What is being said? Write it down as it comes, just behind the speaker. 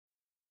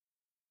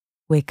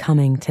We're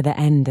coming to the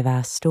end of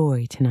our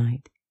story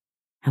tonight,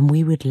 and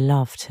we would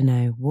love to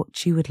know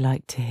what you would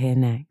like to hear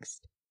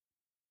next.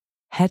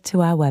 Head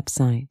to our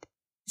website,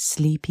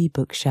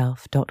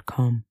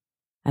 sleepybookshelf.com,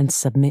 and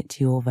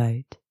submit your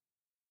vote.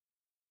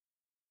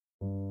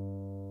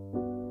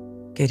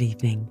 Good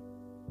evening,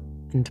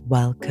 and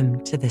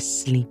welcome to the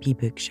Sleepy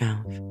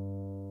Bookshelf,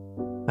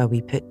 where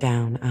we put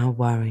down our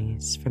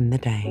worries from the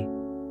day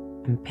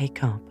and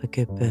pick up a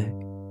good book.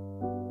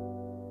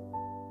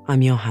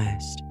 I'm your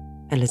host,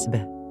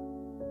 Elizabeth.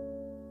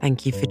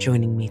 Thank you for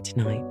joining me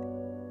tonight.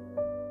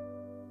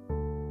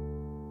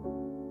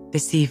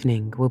 This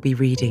evening we'll be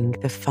reading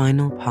the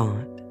final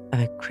part of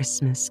A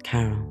Christmas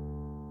Carol.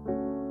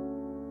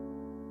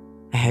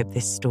 I hope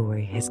this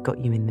story has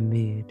got you in the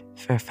mood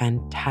for a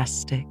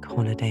fantastic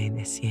holiday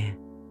this year.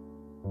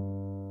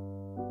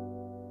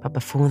 But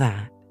before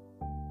that,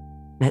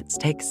 let's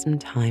take some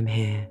time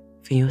here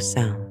for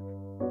yourself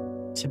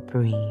to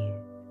breathe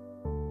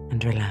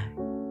and relax.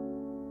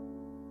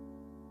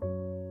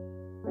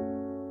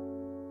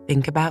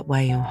 Think about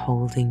where you're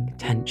holding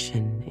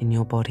tension in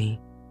your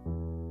body.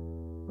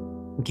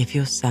 Give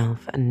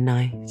yourself a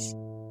nice,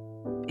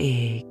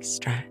 big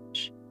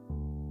stretch.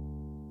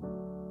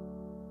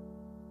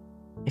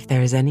 If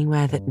there is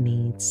anywhere that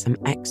needs some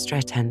extra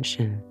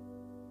attention,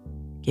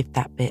 give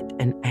that bit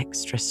an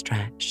extra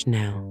stretch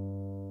now.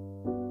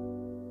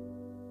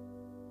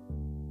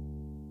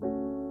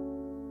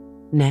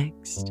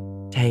 Next,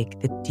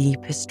 take the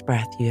deepest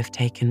breath you have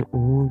taken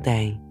all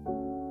day,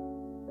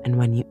 and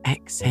when you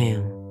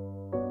exhale,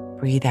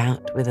 breathe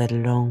out with a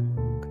long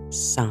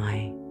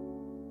sigh.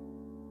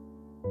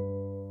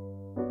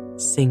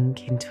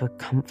 Sink into a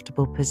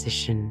comfortable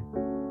position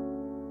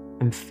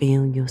and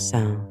feel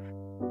yourself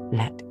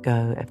let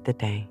go of the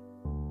day,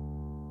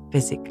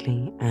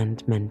 physically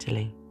and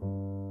mentally.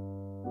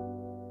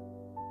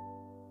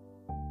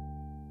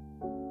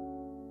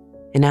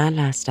 In our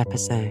last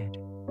episode,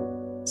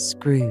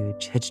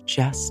 Scrooge had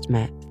just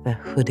met the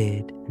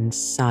hooded and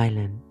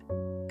silent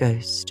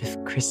ghost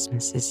of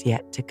Christmases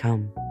yet to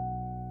come.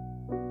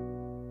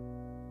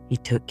 He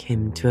took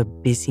him to a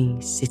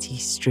busy city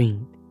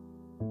street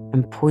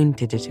and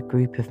pointed at a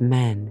group of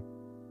men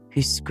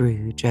who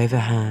Scrooge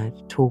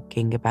overheard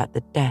talking about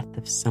the death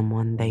of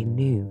someone they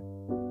knew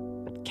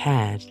but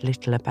cared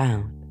little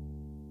about.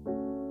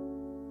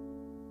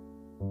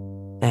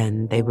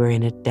 Then they were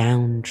in a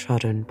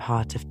downtrodden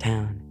part of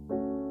town,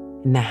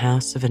 in the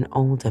house of an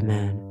older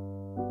man.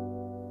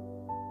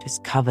 It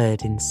was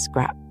covered in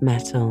scrap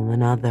metal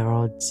and other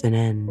odds and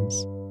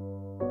ends.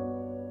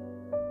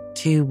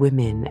 Two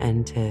women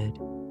entered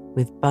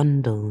with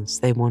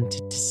bundles they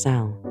wanted to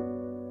sell.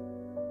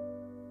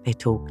 They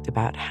talked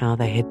about how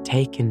they had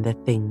taken the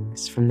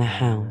things from the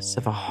house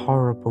of a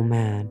horrible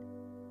man,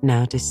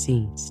 now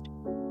deceased.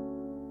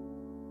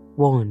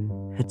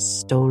 One had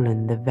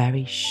stolen the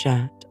very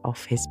shirt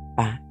off his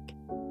back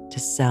to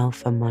sell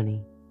for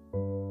money.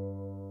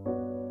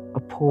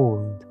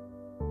 Appalled,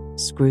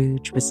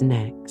 Scrooge was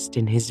next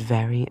in his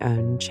very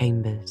own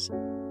chambers,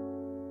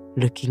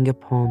 looking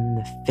upon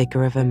the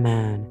figure of a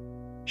man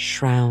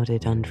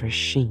shrouded under a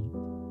sheet,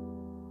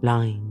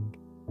 lying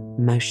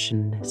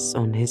motionless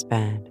on his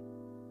bed.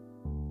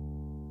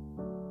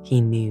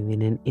 He knew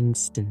in an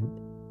instant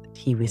that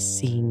he was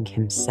seeing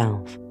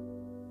himself,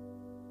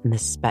 and the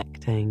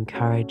spectre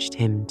encouraged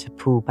him to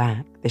pull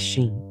back the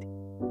sheet.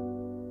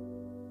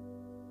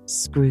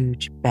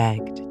 Scrooge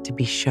begged to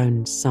be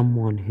shown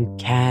someone who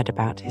cared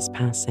about his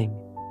passing.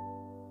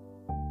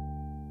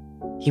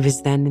 He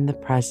was then in the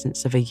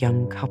presence of a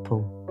young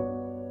couple,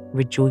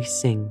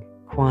 rejoicing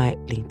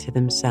quietly to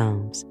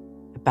themselves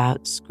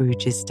about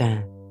Scrooge's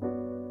death,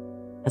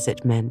 as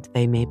it meant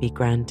they may be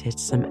granted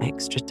some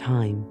extra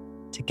time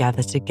to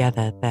gather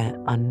together their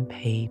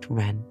unpaid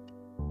rent.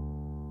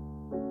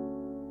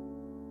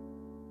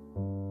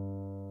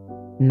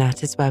 And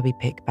that is where we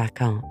pick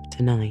back up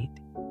tonight,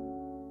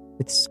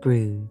 with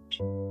Scrooge,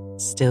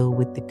 still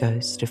with the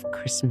ghost of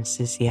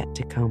Christmases yet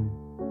to come.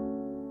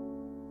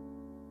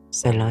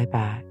 So lie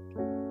back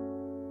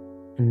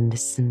and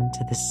listen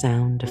to the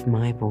sound of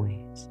my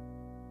voice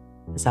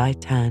as I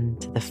turn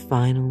to the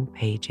final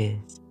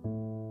pages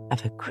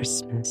of A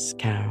Christmas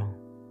Carol.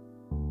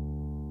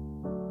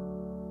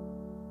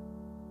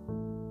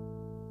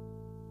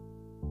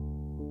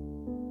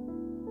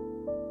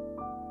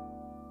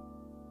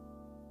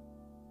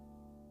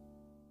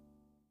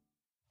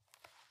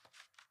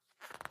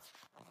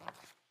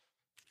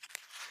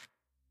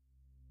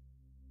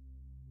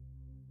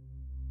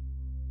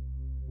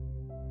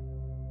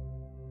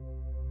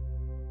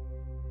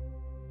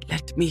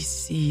 "Let me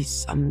see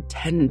some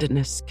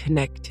tenderness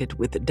connected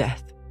with the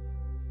death,"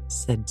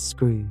 said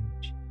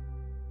Scrooge,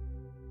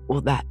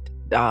 "or that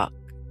dark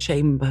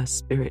chamber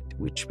spirit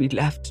which we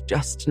left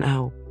just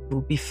now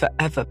will be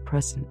forever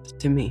present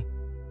to me."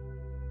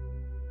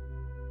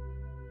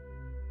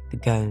 The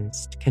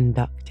ghost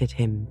conducted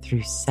him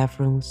through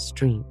several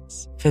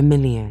streets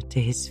familiar to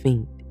his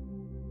feet,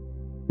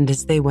 and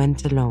as they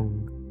went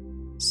along,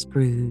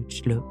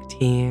 Scrooge looked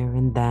here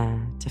and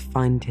there to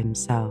find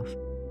himself,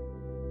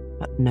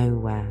 but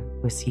nowhere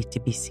was he to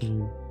be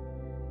seen.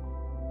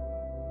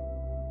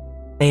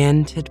 They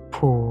entered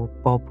poor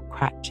Bob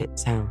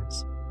Cratchit's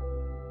house,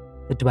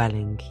 the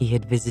dwelling he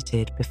had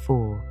visited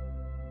before,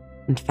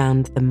 and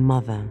found the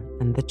mother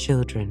and the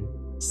children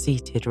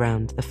seated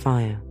round the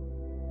fire.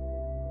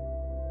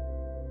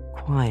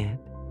 Quiet,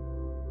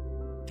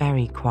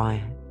 very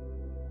quiet.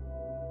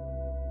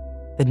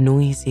 The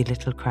noisy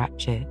little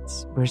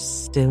Cratchits were as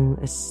still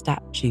as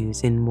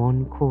statues in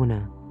one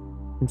corner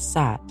and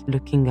sat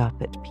looking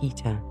up at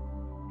Peter,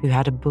 who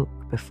had a book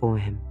before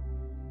him.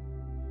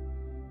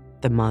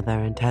 The mother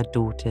and her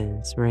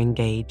daughters were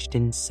engaged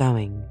in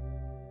sewing,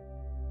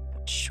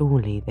 but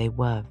surely they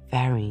were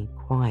very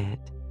quiet.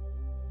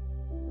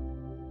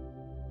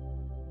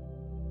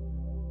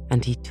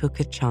 And he took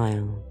a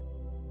child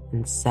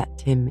and set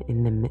him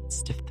in the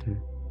midst of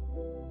them.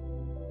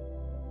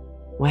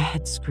 Where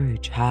had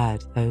Scrooge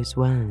heard those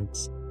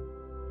words?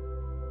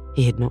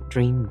 He had not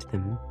dreamed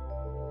them.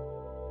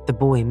 The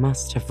boy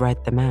must have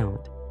read them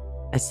out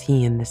as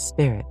he and the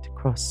spirit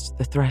crossed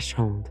the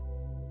threshold.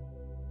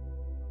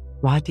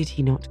 Why did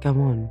he not go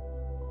on?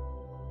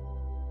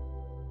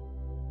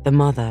 The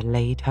mother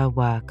laid her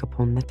work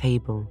upon the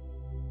table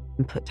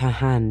and put her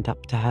hand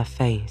up to her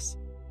face.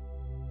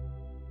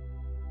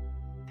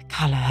 "The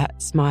colour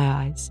hurts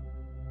my eyes,"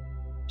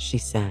 she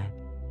said.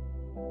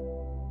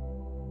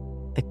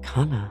 The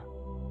colour?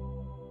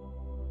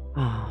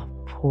 Ah,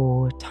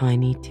 poor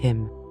Tiny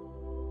Tim.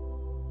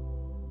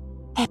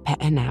 "They're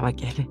better now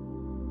again,"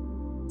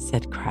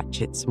 said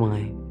Cratchit's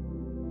wife.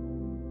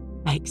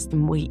 "Makes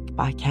them weak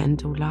by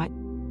candlelight,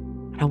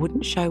 and I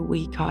wouldn't show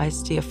weak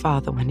eyes to your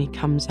father when he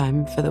comes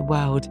home for the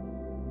world.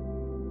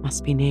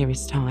 Must be near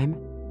his time."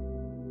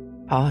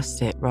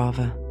 "Past it,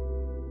 rather,"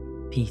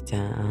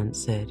 Peter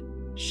answered,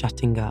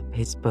 shutting up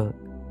his book.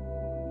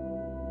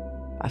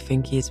 "I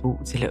think he has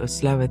walked a little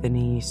slower than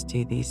he used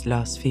to these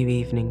last few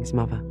evenings,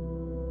 Mother."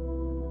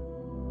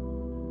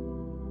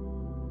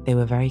 They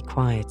were very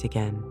quiet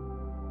again.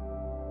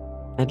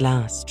 At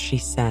last she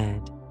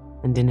said,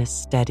 and in a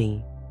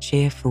steady,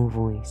 cheerful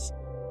voice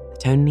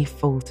that only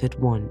faltered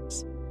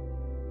once,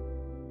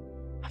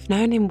 I've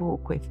known him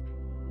walk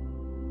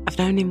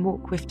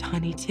with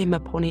Tiny Tim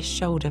upon his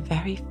shoulder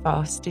very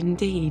fast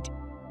indeed."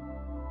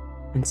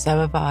 "And so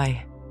have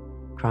I,"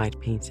 cried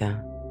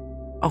Peter.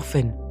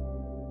 "Often."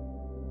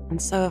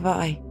 "And so have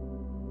I,"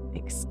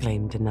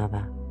 exclaimed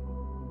another.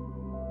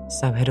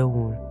 So had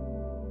all.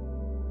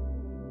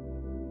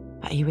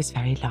 "But he was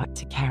very light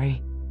to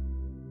carry,"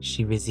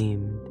 she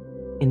resumed,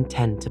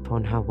 intent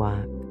upon her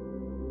work.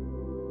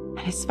 "And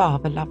his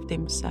father loved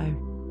him so.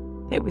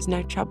 There was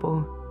no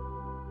trouble.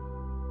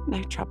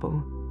 No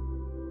trouble.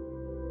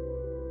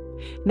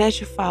 And there's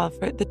your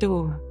father at the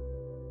door."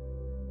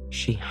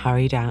 She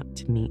hurried out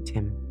to meet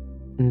him,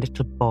 and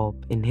little Bob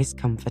in his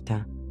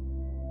comforter,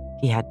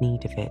 he had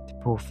need of it,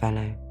 poor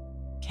fellow,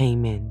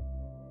 came in.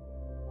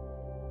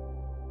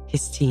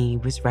 His tea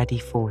was ready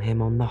for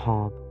him on the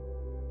hob,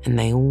 and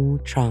they all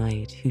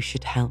tried who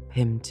should help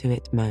him to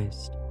it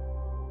most.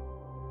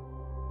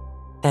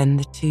 Then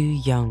the two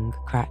young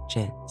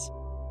Cratchits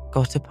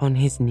got upon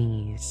his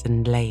knees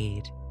and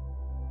laid,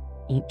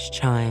 each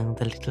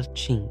child a little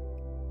cheek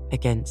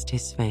against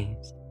his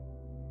face,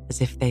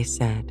 as if they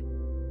said,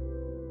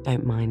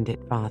 "Don't mind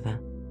it, Father,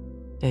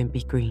 don't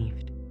be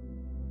grieved."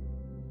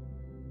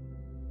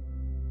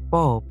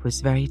 Bob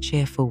was very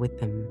cheerful with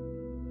them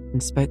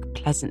and spoke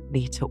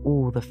pleasantly to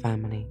all the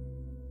family.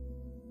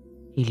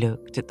 He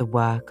looked at the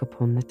work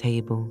upon the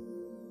table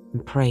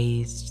and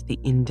praised the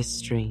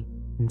industry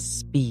and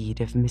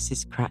speed of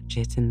Mrs.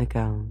 Cratchit and the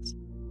girls.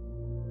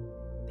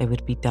 They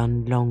would be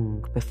done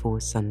long before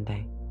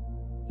Sunday,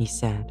 he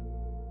said.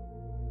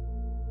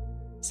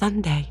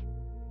 "Sunday?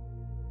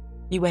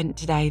 You went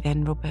today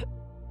then, Robert?"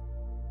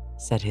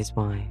 said his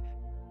wife.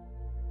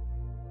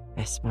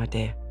 "Yes, my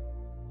dear,"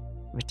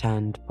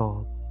 returned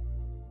Bob.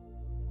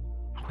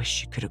 "I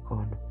wish you could have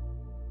gone.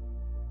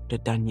 Would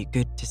have done you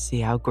good to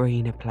see how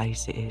green a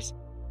place it is.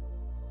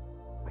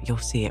 But you'll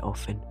see it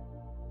often.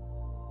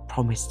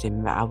 Promised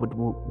him that I would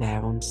walk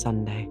there on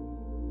Sunday."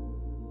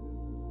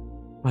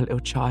 "My little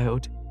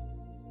child,"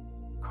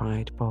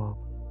 cried Bob.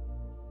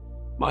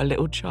 "My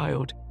little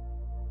child."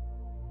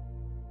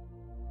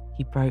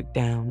 He broke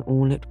down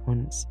all at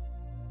once.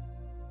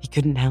 He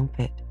couldn't help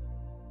it.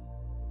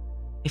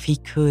 If he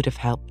could have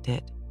helped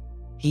it,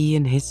 he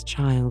and his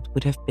child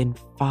would have been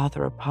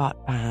farther apart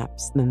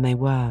perhaps than they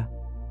were.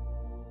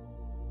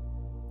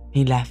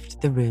 He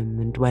left the room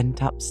and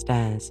went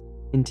upstairs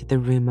into the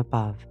room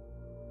above,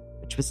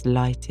 which was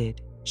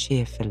lighted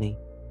cheerfully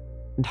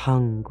and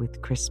hung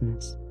with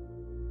Christmas.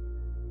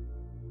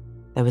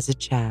 There was a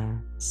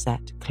chair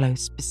set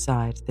close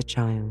beside the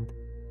child,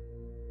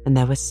 and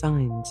there were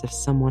signs of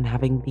someone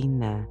having been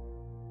there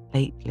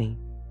lately.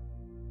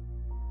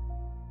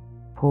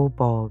 Poor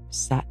Bob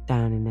sat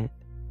down in it,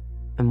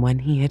 and when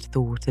he had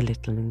thought a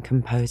little and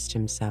composed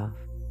himself,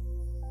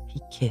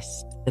 he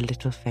kissed the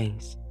little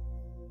face.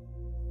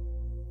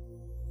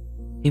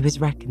 He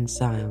was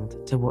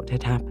reconciled to what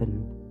had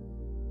happened,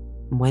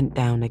 and went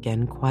down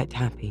again quite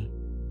happy,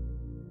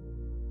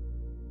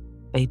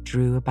 They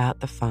drew about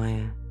the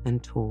fire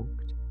and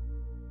talked.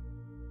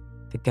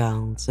 The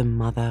girls and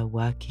mother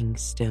working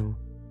still.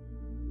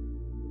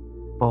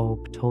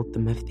 Bob told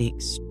them of the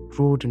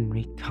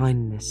extraordinary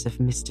kindness of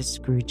Mr.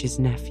 Scrooge's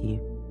nephew,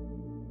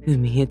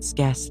 whom he had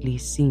scarcely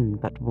seen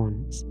but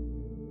once,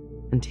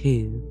 and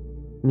who,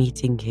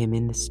 meeting him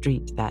in the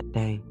street that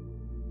day,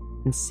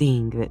 and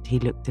seeing that he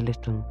looked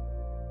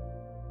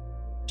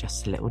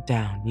just a little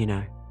down, you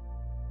know,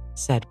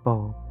 said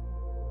Bob,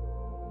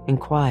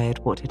 inquired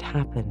what had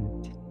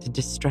happened to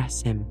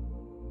distress him.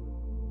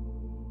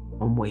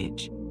 On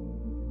which,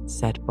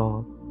 said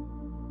Bob,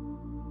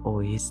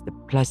 "Boy is the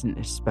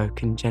pleasantest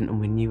spoken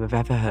gentleman you have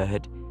ever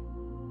heard."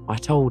 I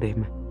told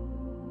him,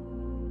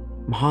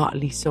 "I'm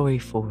heartily sorry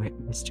for it,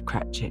 Mr.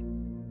 Cratchit,"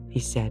 he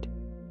said,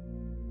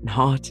 "and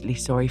heartily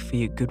sorry for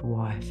your good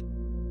wife."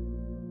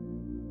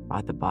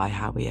 By the by,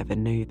 how he ever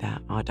knew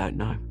that, I don't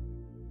know.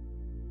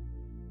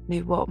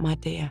 Knew what, my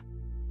dear?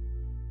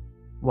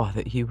 Why,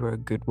 that you were a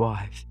good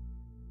wife,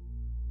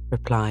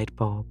 replied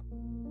Bob.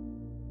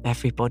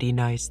 Everybody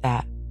knows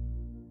that,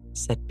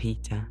 said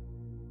Peter.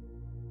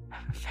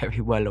 Very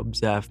well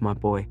observed, my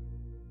boy,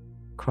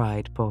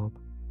 cried Bob.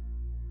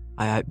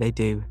 I hope they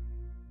do.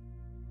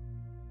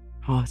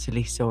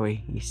 Heartily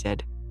sorry, he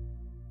said,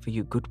 for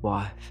your good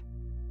wife.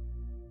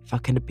 If I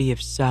can be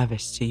of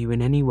service to you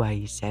in any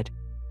way, he said,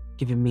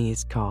 giving me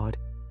his card.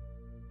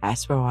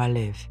 That's where I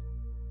live.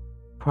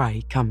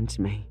 Pray come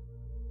to me.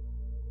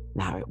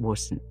 No, it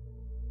wasn't,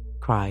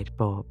 cried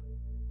Bob,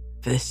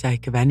 for the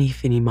sake of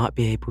anything he might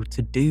be able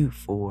to do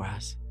for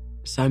us,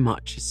 so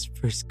much as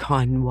for his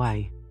kind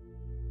way.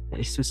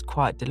 This was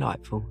quite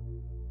delightful.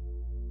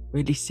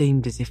 Really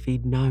seemed as if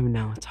he'd known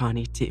our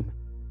Tiny Tim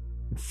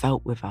and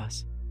felt with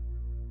us.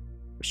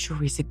 I'm sure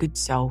he's a good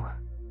soul,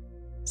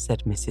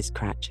 said Mrs.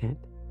 Cratchit.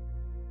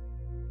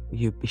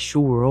 You'd be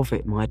sure of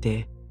it, my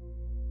dear,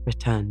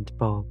 returned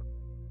Bob.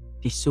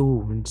 If you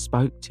saw and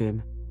spoke to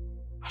him,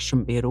 I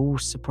shouldn't be at all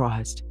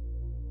surprised.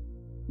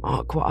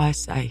 Mark what I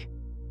say,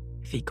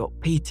 if he got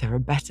Peter a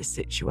better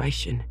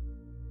situation.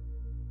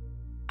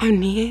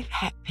 Only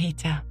that,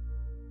 Peter,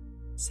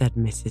 said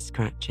Mrs.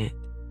 Cratchit.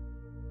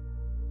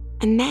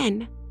 And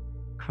then,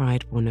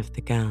 cried one of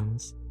the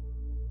girls,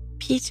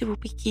 Peter will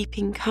be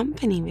keeping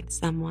company with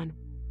someone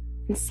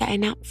and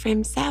setting up for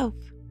himself.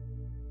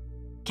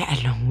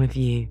 Get along with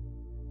you,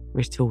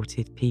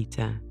 retorted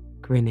Peter,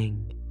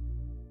 grinning.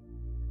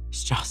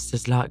 It's just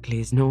as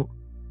likely as not,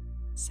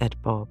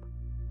 said Bob.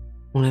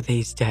 One of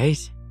these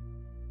days.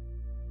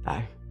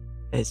 Though,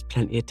 there's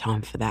plenty of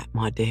time for that,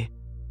 my dear.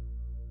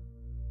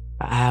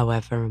 But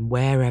however and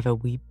wherever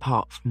we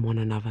part from one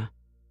another,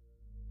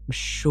 I'm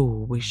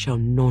sure we shall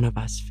none of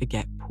us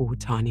forget poor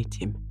Tiny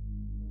Tim,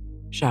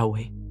 shall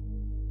we?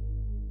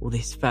 Or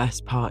this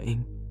first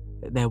parting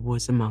that there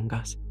was among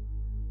us.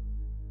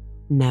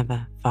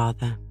 Never,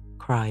 father,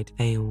 cried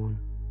they all.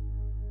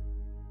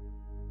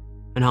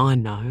 And I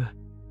know,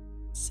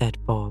 said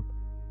Bob.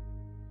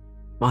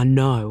 I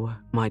know,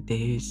 my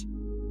dears,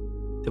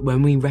 that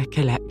when we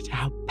recollect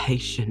how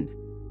patient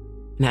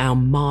and how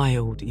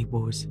mild he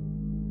was,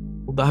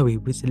 although he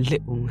was a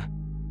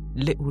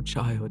little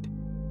child,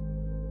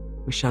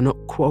 we shall not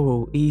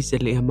quarrel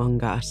easily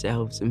among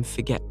ourselves and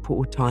forget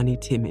poor Tiny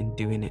Tim in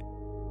doing it.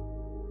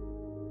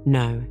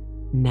 No,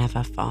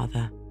 never,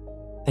 father,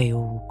 they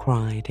all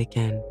cried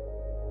again.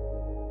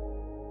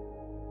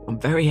 I'm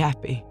very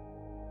happy,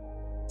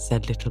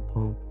 said little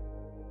Bob.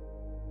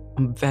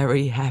 I'm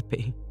very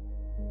happy.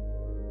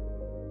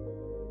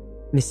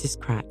 Mrs.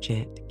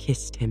 Cratchit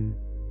kissed him.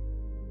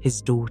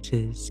 His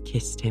daughters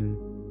kissed him.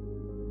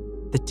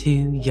 The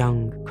two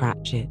young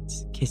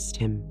Cratchits kissed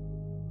him.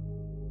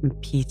 And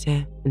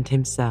Peter and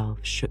himself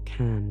shook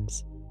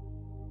hands.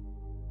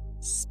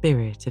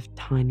 Spirit of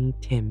Tiny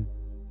Tim,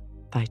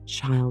 thy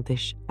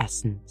childish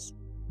essence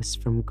was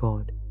from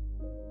God.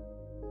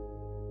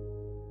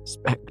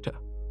 Spectre,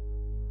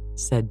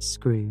 said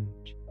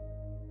Scrooge.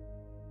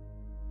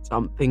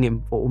 Something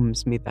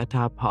informs me that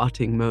our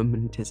parting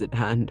moment is at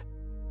hand.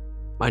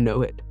 I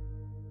know it,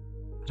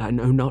 but I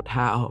know not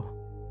how.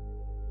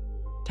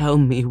 Tell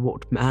me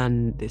what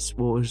man this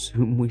was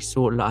whom we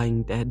saw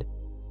lying dead.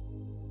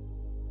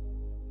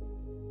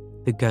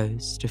 The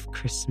ghost of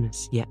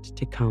Christmas yet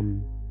to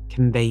come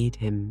conveyed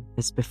him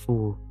as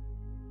before,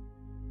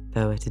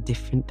 though at a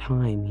different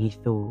time he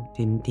thought,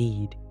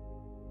 indeed,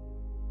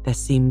 there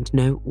seemed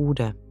no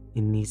order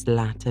in these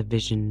latter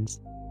visions,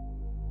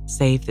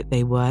 save that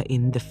they were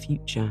in the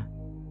future,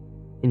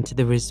 into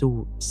the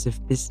resorts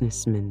of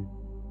businessmen,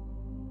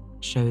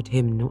 showed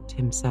him not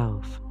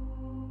himself.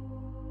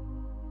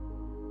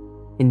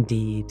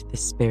 Indeed, the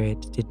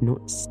spirit did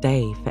not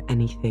stay for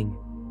anything,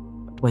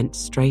 but went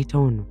straight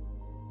on,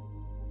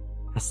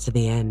 as to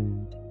the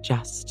end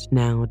just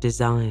now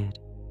desired,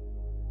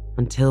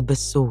 until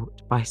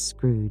besought by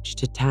Scrooge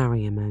to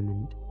tarry a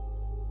moment.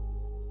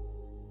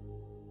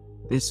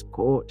 This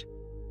court,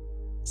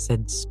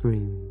 said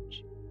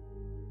Scrooge,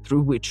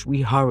 through which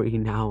we hurry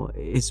now,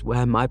 is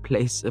where my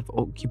place of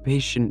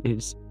occupation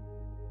is,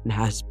 and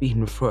has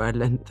been for a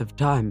length of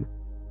time.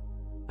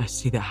 I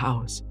see the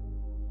house.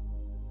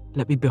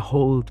 Let me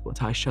behold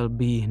what I shall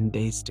be in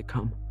days to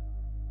come."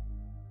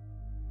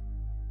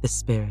 The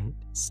spirit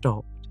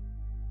stopped.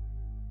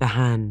 The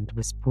hand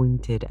was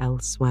pointed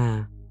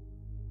elsewhere.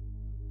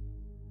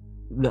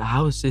 "The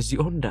house is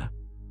yonder,"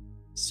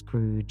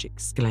 Scrooge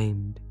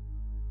exclaimed.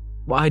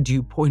 "Why do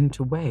you point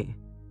away?"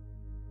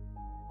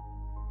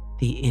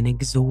 The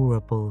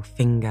inexorable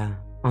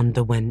finger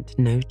underwent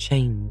no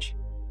change.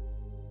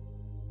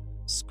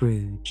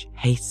 Scrooge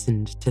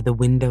hastened to the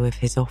window of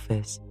his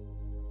office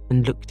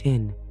and looked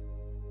in.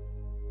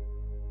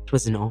 It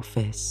was an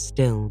office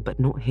still, but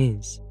not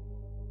his.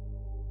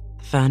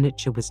 The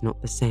furniture was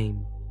not the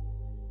same,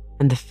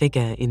 and the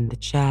figure in the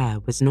chair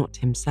was not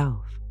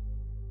himself.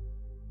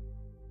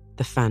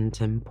 The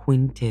phantom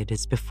pointed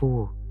as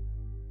before.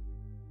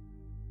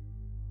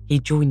 He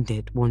joined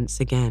it once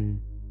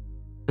again,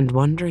 and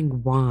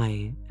wondering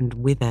why and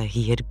whither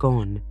he had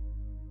gone,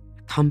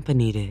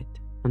 accompanied it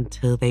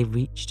until they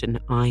reached an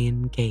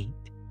iron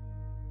gate.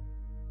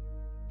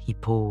 He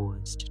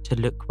paused to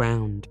look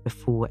round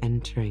before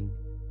entering.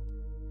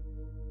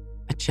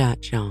 A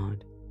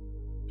churchyard.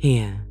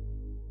 Here,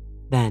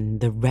 then,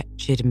 the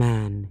wretched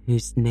man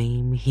whose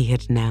name he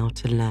had now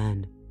to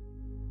learn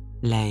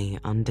lay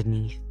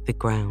underneath the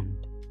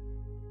ground.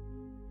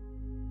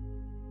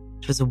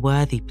 It was a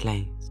worthy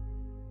place,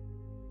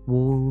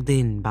 walled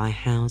in by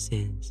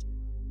houses,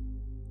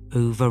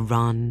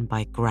 overrun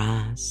by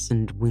grass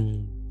and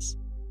weeds,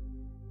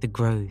 the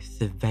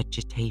growth of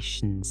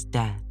vegetation's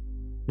death,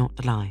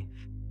 not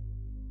life,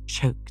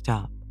 choked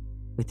up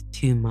with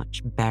too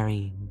much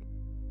burying,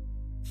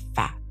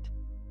 fat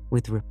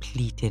with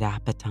repleted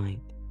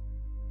appetite,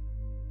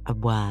 a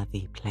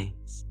worthy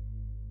place.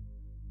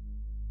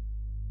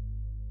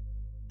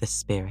 The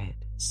spirit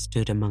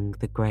stood among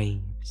the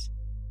graves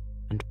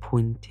and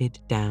pointed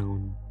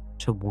down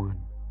to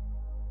one.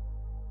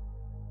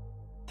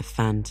 The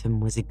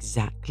phantom was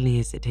exactly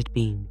as it had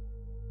been,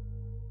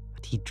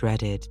 but he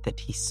dreaded that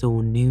he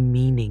saw new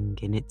meaning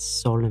in its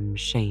solemn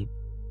shape.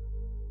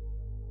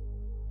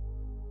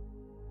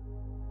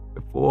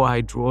 "Before I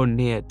draw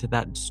near to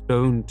that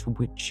stone to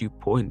which you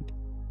point,"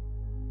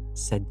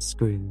 said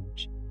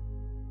Scrooge,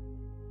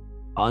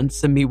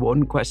 "answer me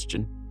one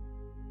question.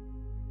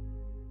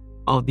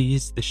 Are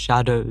these the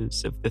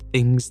shadows of the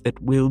things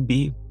that will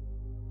be?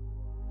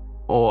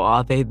 Or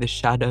are they the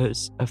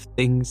shadows of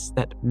things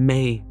that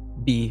may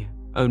be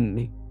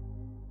only?"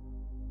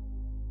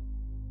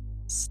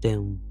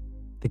 Still,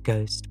 the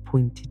ghost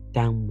pointed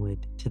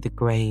downward to the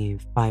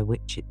grave by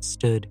which it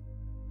stood.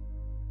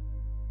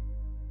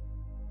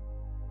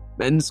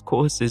 "Men's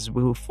courses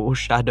will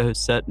foreshadow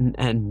certain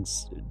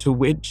ends, to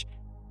which,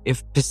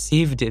 if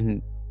perceived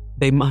in,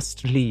 they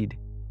must lead,"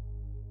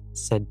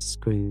 said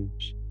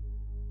Scrooge.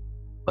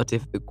 "But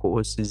if the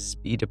courses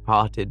be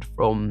departed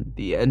from,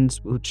 the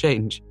ends will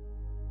change.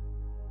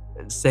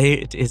 Say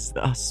it is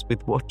thus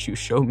with what you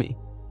show me."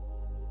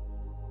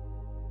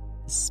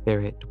 The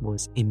spirit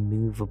was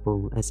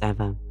immovable as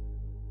ever.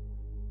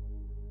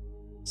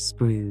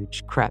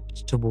 Scrooge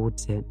crept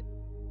towards it,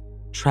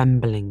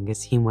 trembling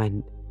as he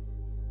went,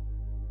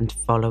 and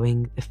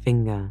following the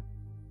finger,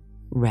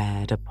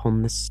 read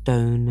upon the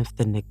stone of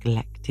the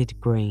neglected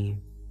grave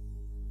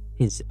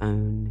his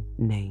own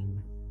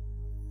name,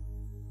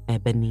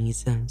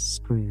 Ebenezer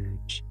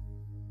Scrooge.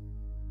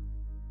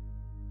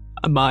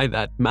 "Am I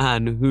that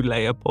man who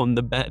lay upon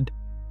the bed?"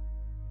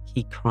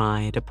 he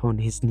cried upon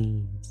his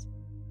knees.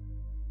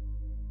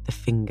 The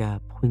finger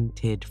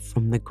pointed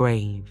from the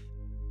grave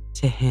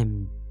to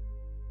him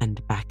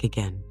and back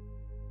again.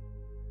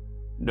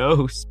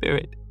 "No,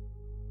 spirit.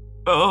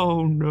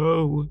 Oh,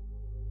 no,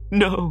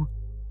 no."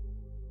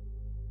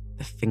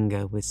 The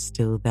finger was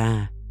still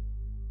there.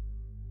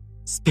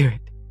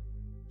 "Spirit,"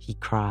 he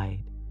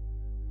cried,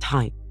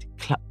 tight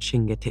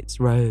clutching at its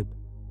robe.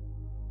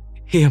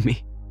 "Hear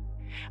me.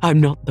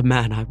 I'm not the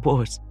man I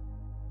was.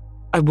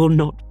 I will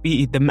not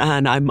be the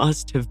man I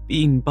must have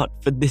been but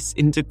for this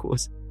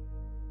intercourse.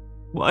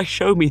 Why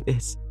show me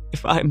this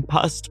if I am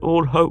past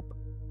all hope?"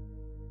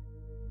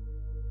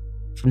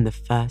 From the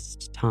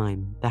first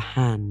time the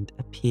hand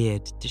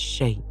appeared to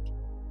shake.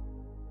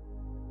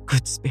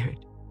 "Good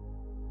spirit,"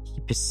 he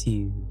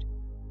pursued,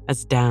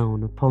 as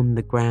down upon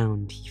the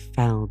ground he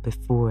fell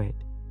before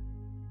it.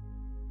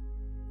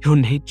 "Your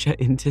nature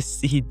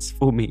intercedes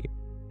for me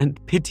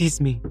and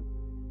pities me.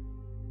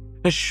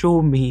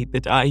 Assure me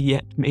that I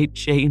yet may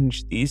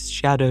change these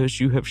shadows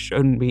you have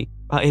shown me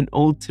by an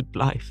altered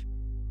life."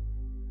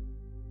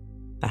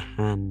 The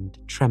hand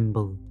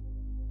trembled.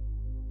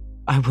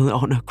 "I will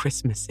honor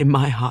Christmas in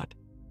my heart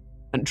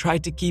and try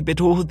to keep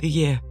it all the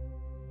year.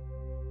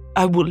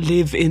 I will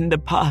live in the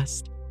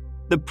past,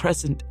 the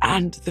present,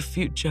 and the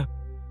future.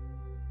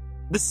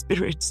 The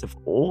spirits of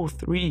all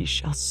three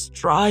shall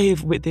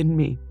strive within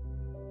me.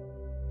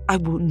 I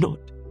will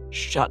not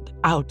shut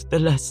out the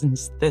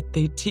lessons that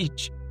they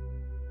teach.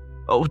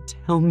 Oh,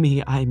 tell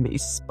me I may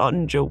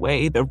sponge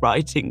away the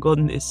writing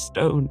on this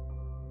stone."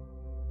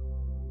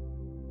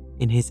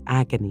 In his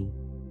agony,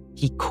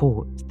 he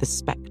caught the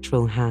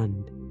spectral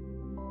hand.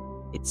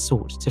 It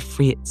sought to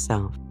free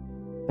itself,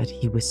 But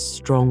he was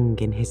strong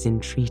in his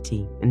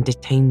entreaty and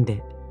detained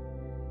it.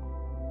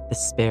 The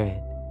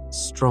spirit,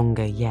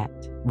 stronger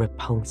yet,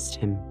 repulsed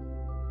him.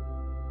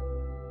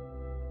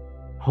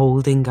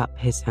 Holding up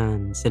his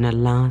hands in a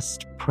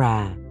last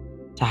prayer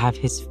to have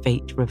his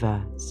fate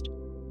reversed,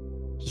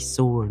 he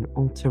saw an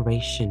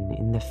alteration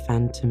in the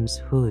phantom's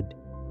hood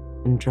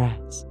and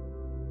dress.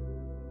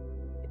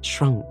 It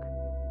shrunk,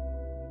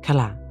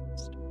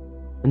 collapsed,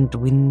 and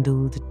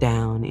dwindled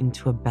down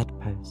into a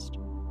bedpost.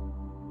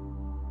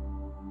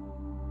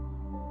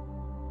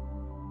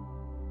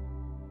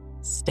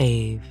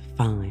 Stave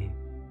 5.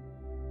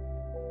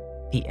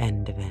 The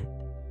end of it.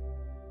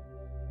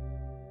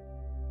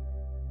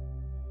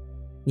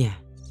 Yes,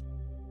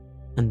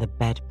 and the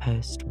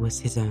bedpost was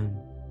his own.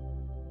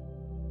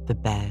 The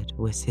bed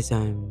was his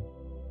own.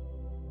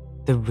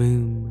 The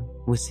room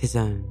was his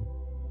own.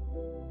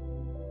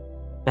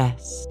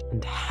 Best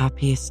and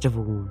happiest of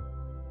all,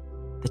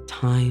 the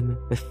time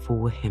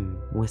before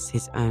him was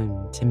his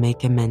own to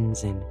make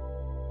amends in.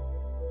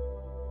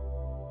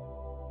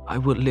 I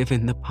will live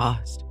in the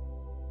past,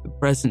 the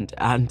present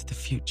and the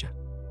future,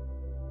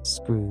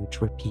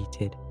 Scrooge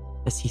repeated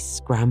as he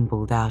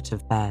scrambled out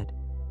of bed.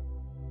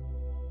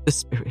 The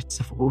spirits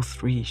of all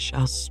three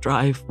shall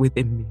strive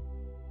within me.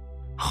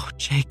 Oh,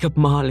 Jacob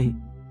Marley,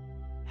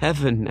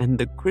 heaven and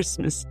the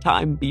Christmas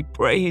time be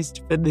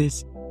praised for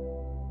this.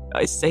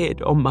 I say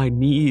it on my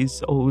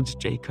knees, old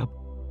Jacob,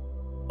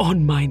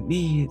 on my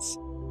knees.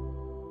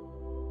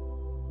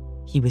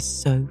 He was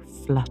so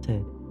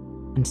fluttered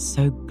and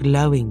so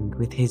glowing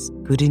with his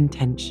good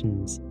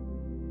intentions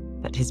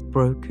that his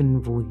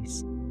broken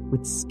voice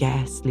would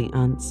scarcely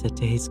answer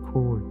to his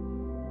call.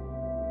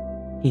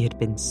 He had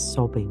been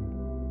sobbing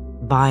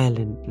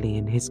violently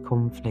in his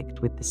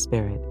conflict with the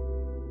spirit,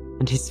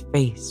 and his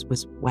face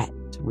was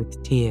wet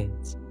with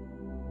tears.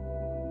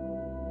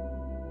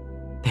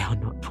 They are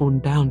not torn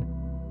down,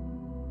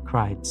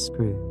 cried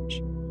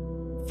Scrooge,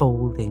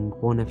 folding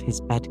one of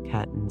his bed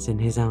curtains in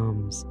his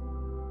arms.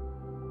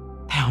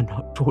 They are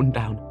not torn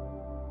down,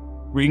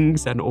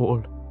 rings and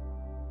all.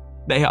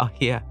 They are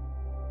here.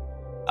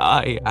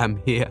 I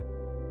am here.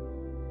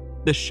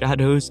 The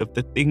shadows of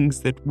the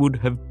things that would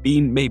have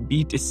been may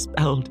be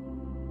dispelled.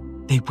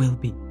 They will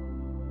be.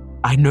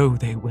 I know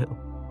they will.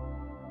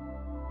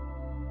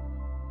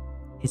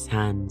 His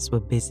hands were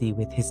busy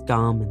with his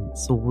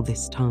garments all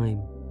this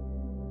time,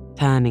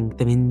 turning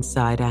them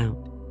inside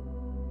out,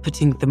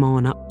 putting them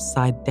on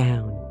upside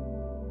down,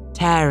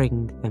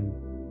 tearing them,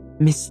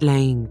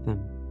 mislaying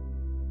them,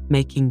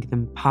 making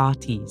them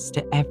parties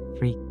to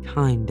every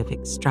kind of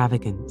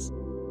extravagance.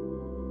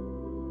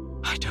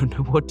 I don't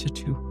know what to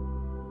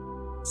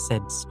do,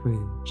 said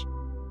Scrooge,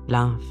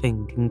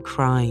 laughing and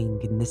crying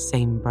in the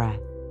same breath,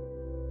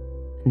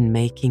 and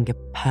making a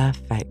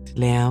perfect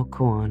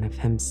Laocoon of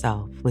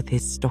himself with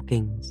his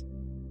stockings.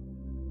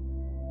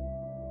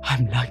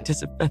 I'm light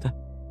as a feather.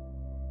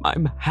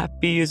 I'm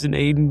happy as an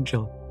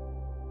angel.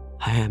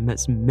 I am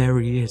as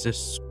merry as a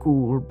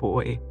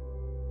schoolboy.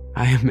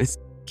 I am as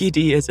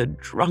giddy as a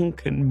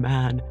drunken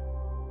man.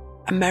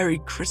 A Merry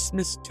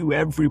Christmas to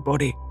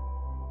everybody.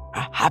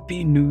 A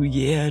Happy New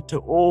Year to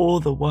all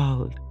the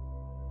world.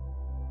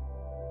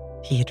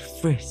 He had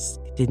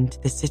frisked into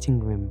the sitting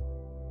room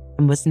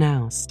and was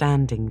now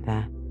standing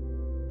there,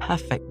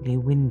 perfectly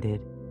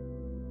winded.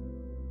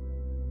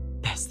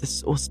 There's the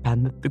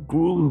saucepan that the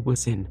gruel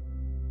was in,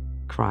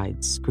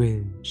 cried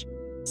Scrooge,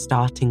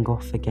 starting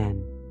off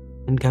again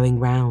and going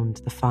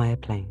round the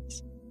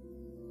fireplace.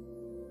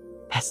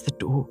 There's the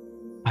door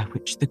by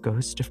which the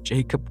ghost of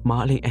Jacob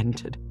Marley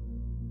entered.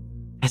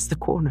 There's the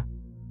corner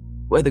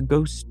where the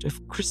ghost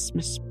of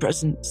Christmas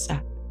present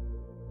sat.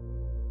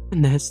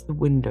 And there's the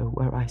window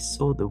where I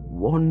saw the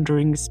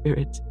wandering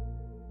spirit.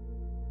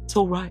 It's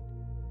all right.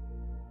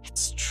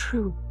 It's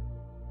true.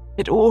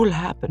 It all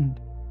happened.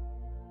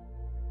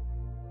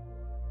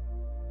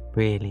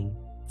 Really,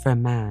 for a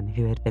man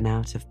who had been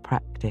out of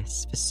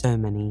practice for so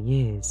many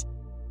years,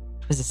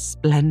 it was a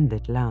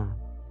splendid laugh,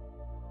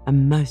 a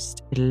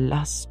most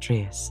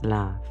illustrious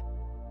laugh,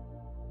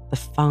 the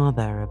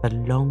father of a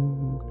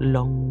long,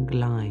 long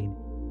line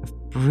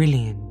of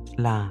brilliant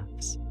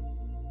laughs.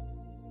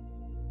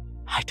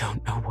 I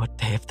don't know what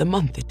day of the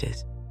month it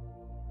is,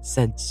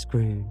 said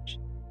Scrooge.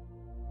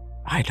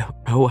 I don't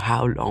know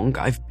how long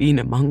I've been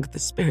among the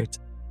spirits.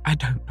 I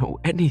don't know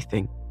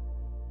anything.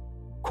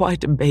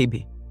 Quite a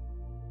baby.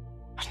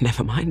 But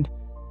never mind.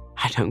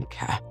 I don't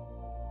care.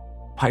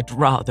 I'd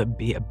rather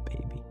be a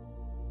baby.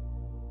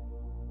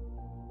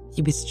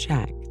 He was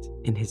checked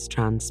in his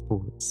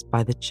transports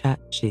by the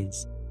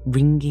churches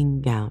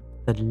ringing out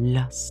the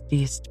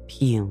lustiest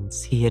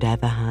peals he had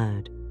ever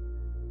heard.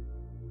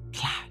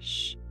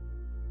 Clash,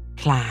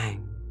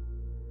 clang,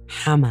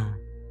 hammer,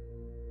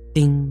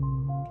 ding,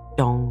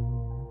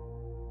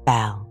 dong,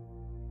 bell.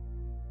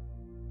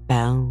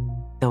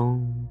 Bell,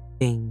 dong,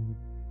 ding,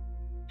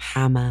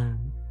 hammer,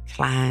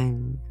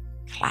 clang,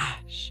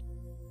 clash.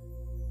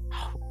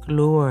 Oh,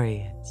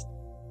 glorious,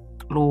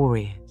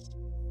 glorious.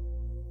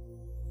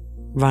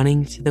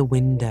 Running to the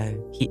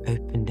window, he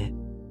opened it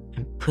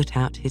and put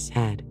out his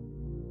head,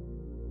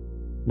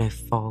 no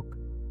fog,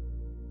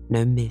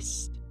 no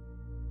mist.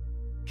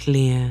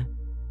 Clear,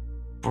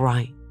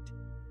 bright,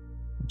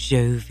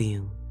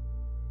 jovial,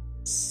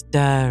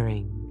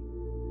 stirring,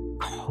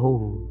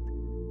 cold,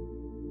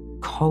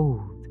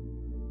 cold,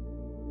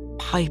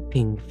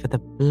 piping for the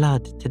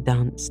blood to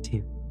dance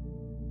to.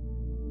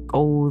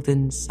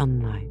 Golden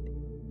sunlight,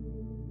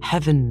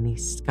 heavenly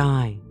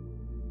sky,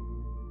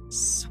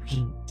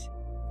 sweet,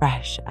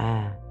 fresh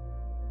air,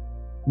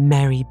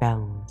 merry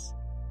bells.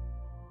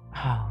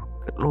 Oh,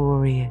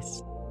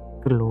 glorious,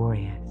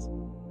 glorious.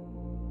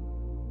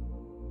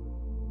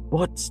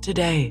 "What's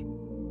today?"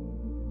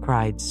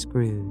 cried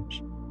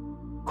Scrooge,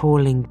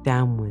 calling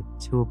downward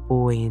to a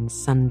boy in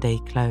Sunday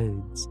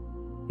clothes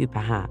who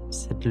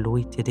perhaps had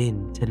loitered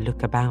in to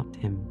look about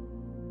him.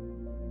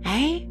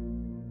 "Eh?"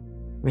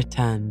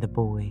 returned the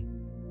boy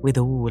with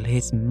all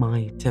his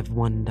might of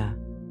wonder.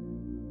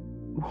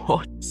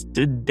 "What's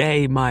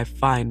today, my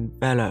fine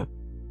fellow?"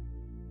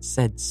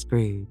 said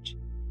Scrooge.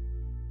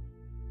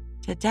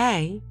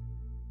 "Today?"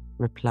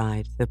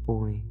 replied the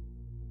boy.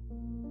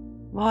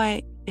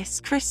 "Why, it's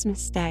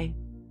Christmas Day."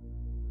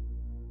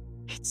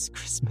 "It's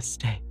Christmas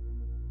Day,"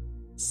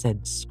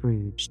 said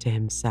Scrooge to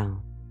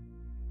himself.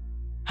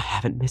 "I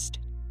haven't missed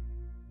it.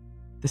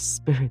 The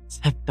spirits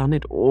have done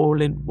it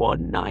all in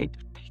one night.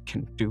 They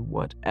can do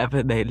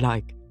whatever they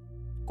like.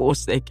 Of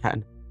course they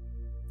can.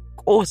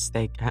 Of course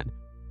they can.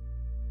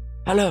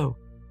 Hello,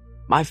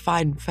 my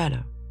fine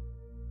fellow."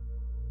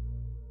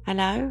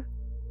 "Hello?"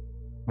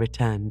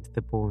 returned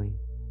the boy.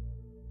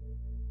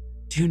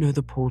 "Do you know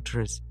the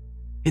poulterers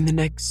in the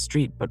next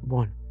street but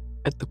one,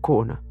 at the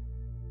corner?"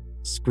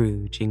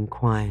 Scrooge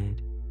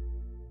inquired.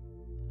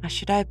 "I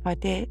should hope I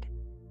did,"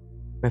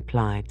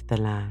 replied the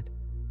lad.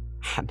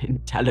 "An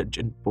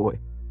intelligent boy,"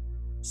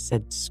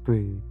 said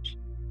Scrooge.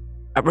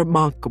 "A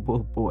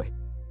remarkable boy.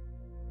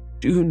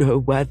 Do you know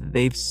whether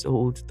they've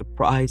sold the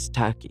prize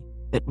turkey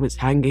that was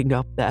hanging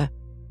up there?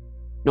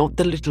 Not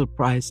the little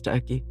prize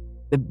turkey,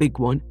 the big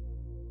one."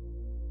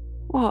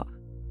 "What,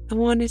 the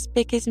one as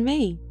big as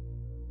me?"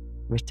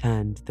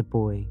 returned the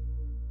boy.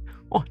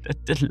 "What a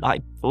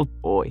delightful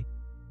boy,"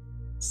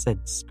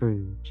 said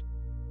Scrooge.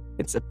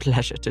 "It's a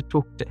pleasure to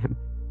talk to him.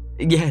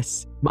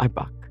 Yes, my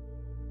buck."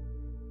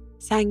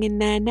 "It's hanging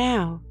there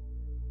now,"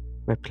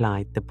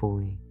 replied the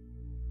boy.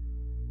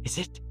 "Is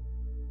it?"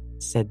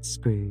 said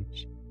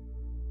Scrooge.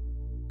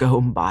 "Go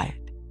and buy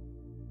it."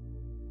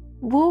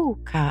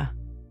 "Walker!"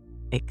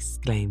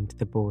 exclaimed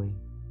the boy.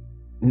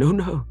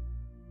 No,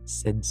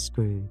 said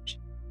Scrooge.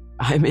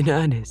 "I'm in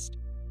earnest.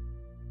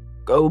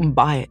 Go and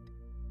buy it,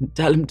 and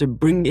tell him to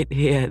bring it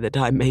here that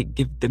I may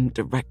give them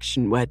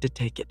direction where to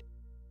take it.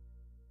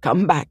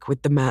 Come back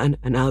with the man,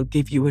 and I'll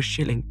give you a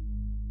shilling.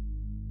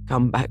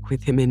 Come back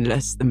with him in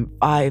less than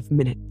 5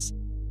 minutes,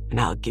 and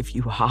I'll give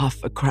you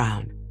half a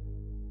crown."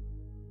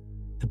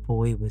 The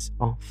boy was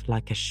off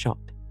like a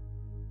shot.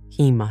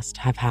 He must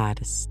have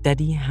had a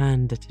steady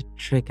hand at a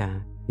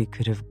trigger who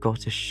could have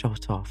got a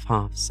shot off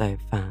half so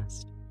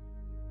fast.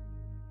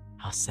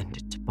 "I'll send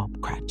it to Bob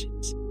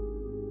Cratchit's,"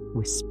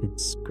 whispered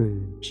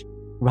Scrooge,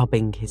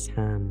 rubbing his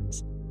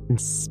hands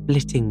and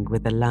splitting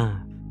with a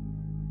laugh.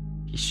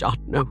 "He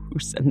shan't know who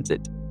sends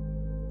it.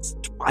 It's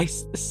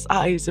twice the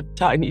size of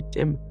Tiny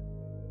Tim.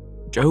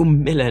 Joe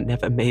Miller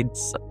never made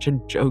such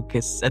a joke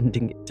as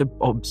sending it to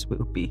Bob's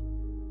will be."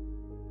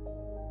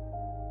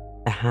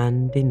 The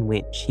hand in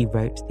which he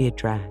wrote the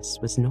address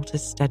was not a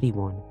steady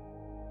one,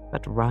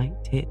 but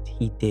write it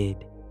he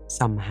did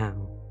somehow,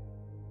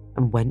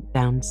 and went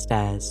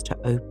downstairs to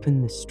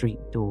open the street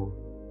door,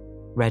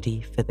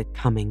 ready for the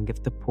coming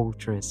of the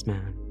poulterer's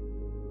man.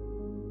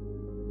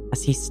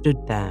 As he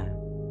stood there,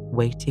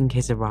 waiting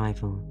his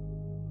arrival,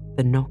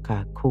 the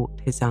knocker caught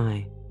his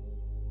eye.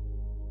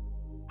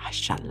 "I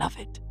shall love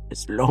it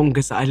as long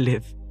as I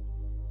live,"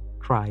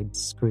 cried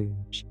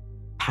Scrooge,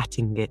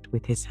 patting it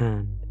with his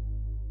hand.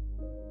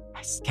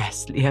 "I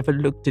scarcely ever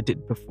looked at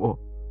it before.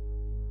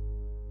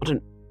 What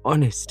an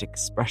honest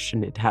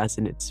expression it has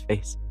in its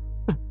face.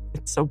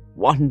 It's a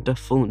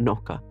wonderful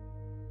knocker.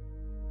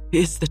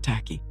 Here's the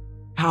turkey.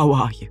 How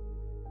are you?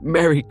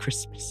 Merry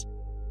Christmas."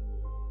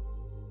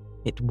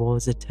 It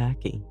was a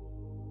turkey.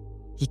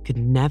 He could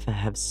never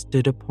have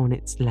stood upon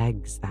its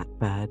legs, that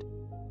bird.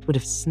 It would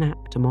have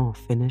snapped him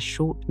off in a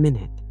short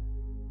minute,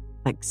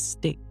 like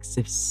sticks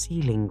of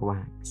sealing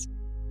wax.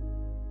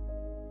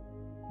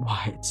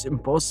 "Why, it's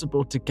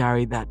impossible to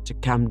carry that to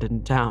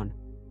Camden Town,"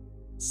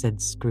 said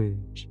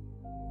Scrooge.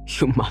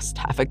 "You must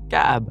have a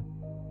cab."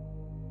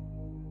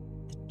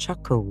 The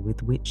chuckle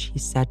with which he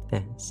said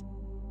this,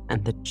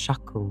 and the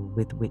chuckle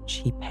with which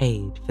he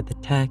paid for the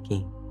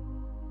turkey,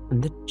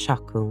 and the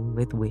chuckle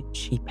with which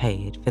he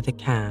paid for the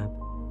cab,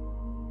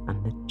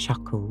 and the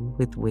chuckle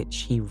with which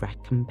he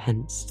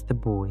recompensed the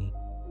boy,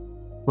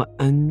 were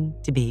only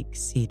to be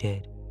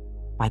exceeded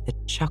by the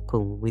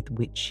chuckle with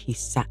which he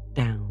sat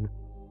down,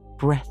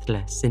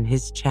 breathless in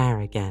his chair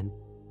again,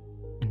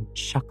 and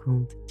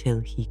chuckled till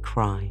he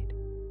cried.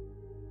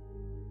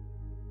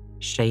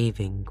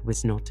 Shaving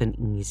was not an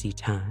easy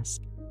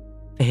task,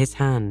 for his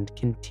hand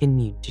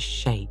continued to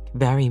shake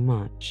very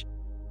much,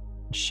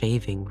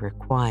 Shaving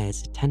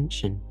requires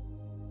attention,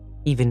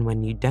 even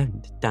when you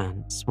don't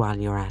dance while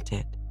you're at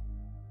it.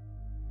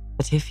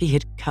 But if he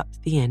had cut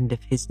the end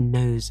of his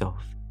nose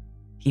off,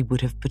 he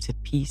would have put a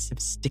piece of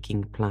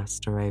sticking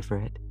plaster over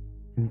it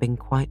and been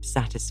quite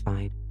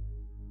satisfied.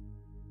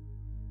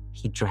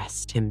 He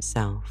dressed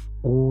himself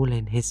all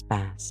in his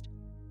best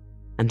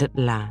and at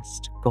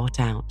last got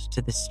out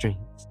to the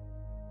streets.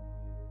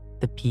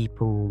 The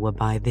people were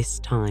by this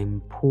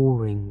time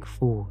pouring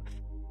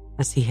forth,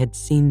 as he had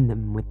seen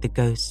them with the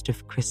ghost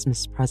of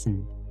Christmas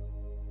present,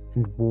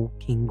 and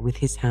walking with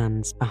his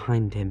hands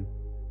behind him,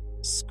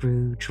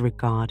 Scrooge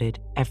regarded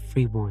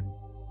everyone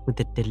with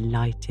a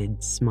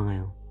delighted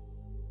smile.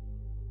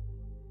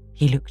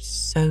 He looked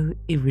so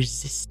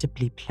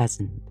irresistibly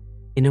pleasant,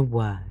 in a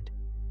word,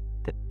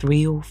 that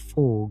 3 or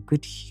 4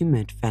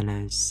 good-humoured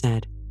fellows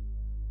said,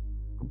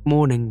 "Good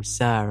morning,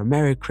 sir, a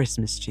Merry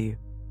Christmas to you."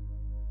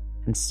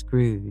 And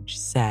Scrooge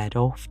said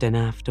often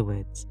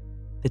afterwards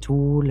that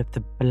all of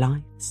the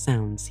blithe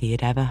sounds he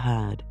had ever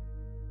heard,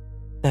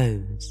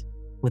 those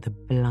were the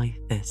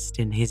blithest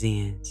in his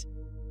ears.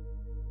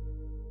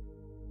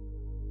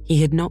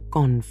 He had not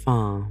gone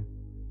far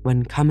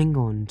when, coming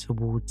on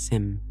towards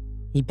him,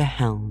 he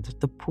beheld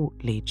the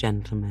portly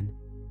gentleman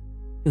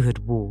who had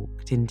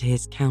walked into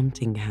his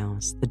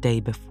counting-house the day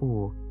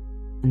before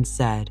and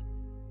said,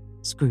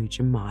 "Scrooge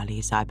and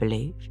Marley's, I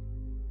believe."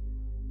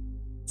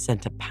 It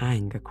sent a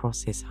pang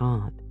across his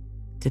heart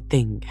to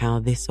think how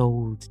this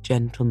old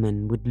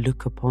gentleman would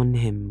look upon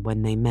him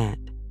when they met,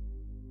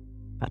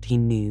 but he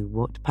knew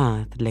what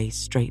path lay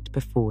straight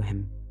before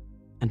him,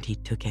 and he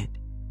took it.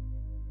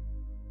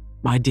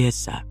 "My dear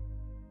sir,"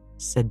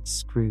 said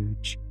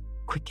Scrooge,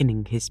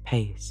 quickening his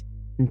pace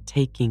and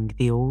taking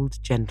the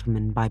old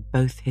gentleman by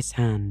both his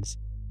hands.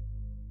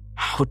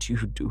 "How do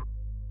you do?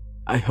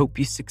 I hope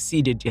you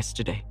succeeded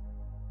yesterday.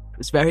 It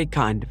was very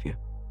kind of you.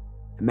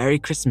 A Merry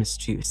Christmas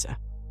to you, sir."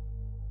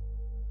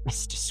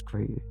 "Mr.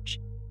 Scrooge?"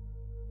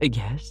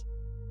 "Yes,"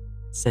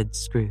 said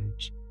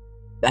Scrooge.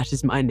 "That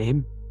is my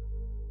name,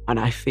 and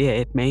I fear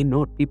it may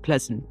not be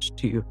pleasant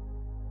to you.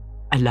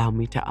 Allow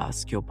me to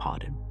ask your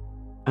pardon,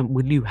 and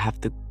will you have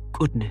the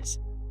goodness—"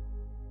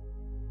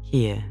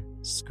 Here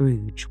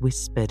Scrooge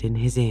whispered in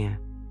his ear.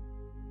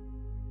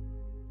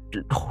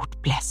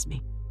 "Lord bless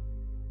me,"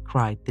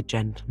 cried the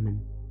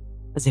gentleman,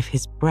 as if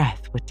his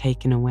breath were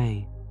taken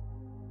away.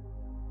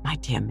 "My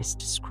dear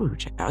Mr.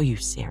 Scrooge, are you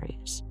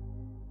serious?"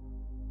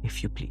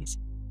 "If you please,"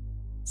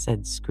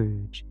 said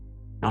Scrooge.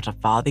 "Not a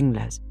farthing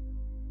less.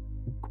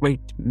 A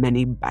great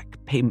many back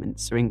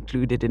payments are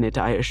included in it,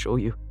 I assure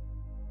you.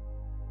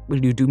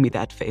 Will you do me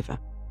that favour?"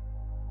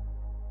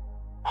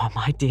 "Oh,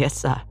 my dear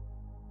sir,"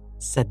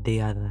 said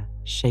the other,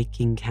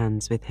 shaking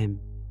hands with him.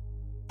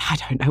 "I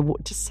don't know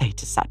what to say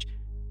to such—"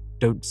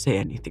 "Don't say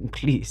anything,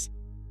 please,"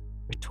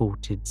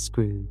 retorted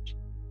Scrooge.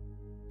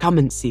 "Come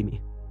and see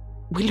me.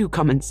 Will you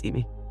come and see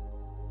me?"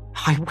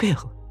 "I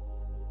will,"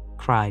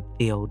 cried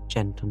the old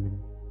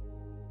gentleman,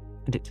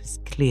 and it was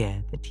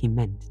clear that he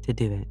meant to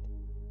do it.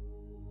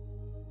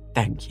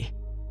 "Thank you,"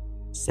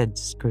 said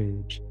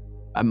Scrooge.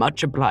 "I'm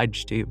much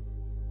obliged to you.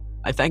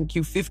 I thank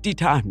you 50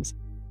 times.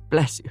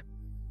 Bless you."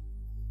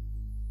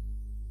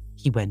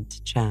 He went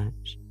to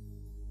church,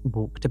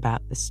 walked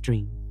about the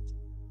streets,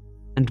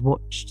 and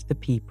watched the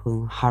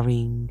people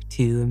hurrying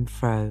to and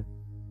fro,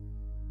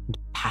 and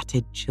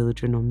patted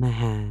children on the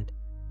head,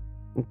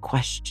 and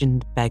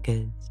questioned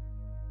beggars,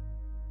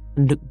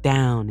 and looked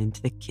down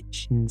into the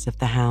kitchens of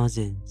the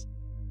houses,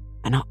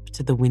 and up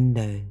to the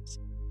windows,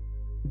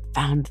 and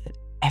found that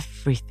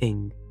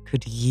everything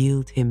could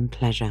yield him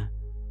pleasure.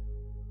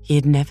 He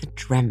had never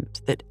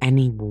dreamt that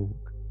any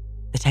walk,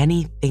 that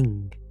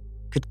anything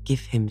could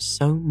give him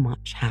so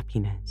much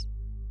happiness.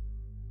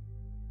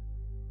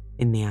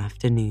 In the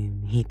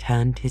afternoon, he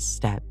turned his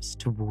steps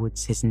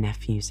towards his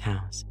nephew's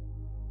house.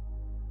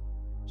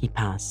 He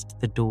passed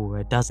the door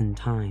a dozen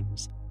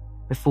times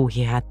before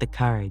he had the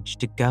courage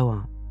to go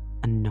up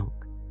and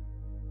knock,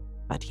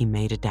 but he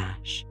made a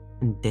dash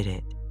and did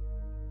it.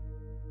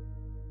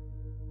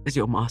 "Is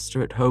your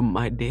master at home,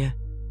 my dear?"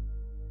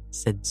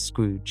 said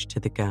Scrooge to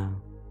the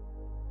girl.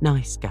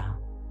 Nice girl.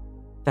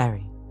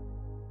 Very.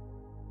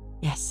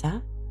 "Yes,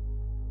 sir."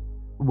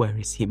 "Where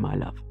is he, my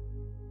love?"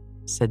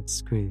 said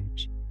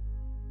Scrooge.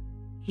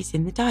 "He's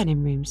in the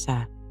dining room,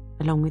 sir,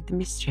 along with the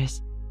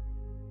mistress.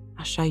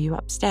 I'll show you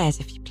upstairs,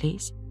 if you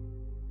please."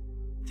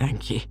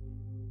 "Thank ye.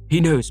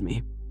 He knows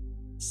me,"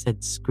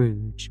 said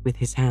Scrooge, with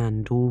his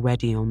hand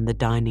already on the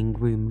dining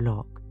room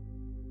lock.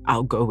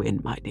 "I'll go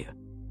in, my dear."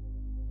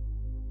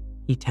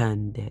 He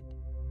turned it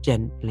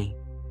gently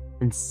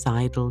and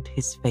sidled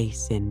his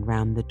face in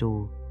round the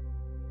door.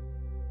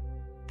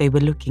 They were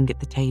looking at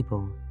the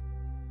table,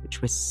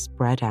 which was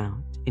spread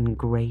out in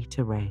great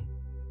array,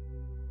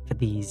 for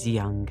these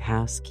young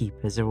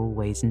housekeepers are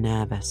always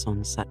nervous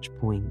on such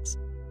points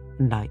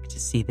and like to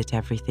see that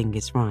everything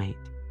is right.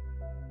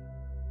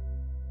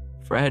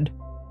 "Fred,"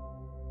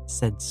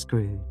 said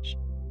Scrooge.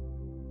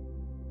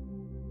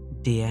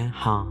 Dear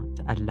heart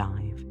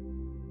alive,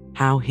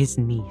 how his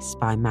niece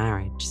by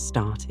marriage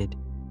started.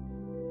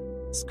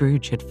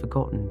 Scrooge had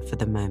forgotten for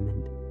the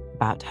moment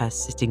about her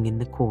sitting in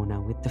the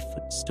corner with the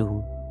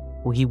footstool,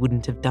 or he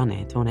wouldn't have done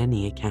it on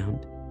any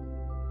account.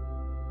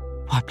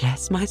 "Why,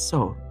 bless my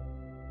soul,"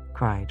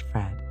 cried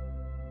Fred.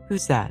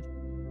 "Who's that?"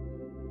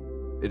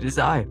 "It is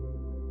I,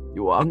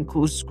 your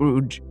Uncle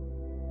Scrooge.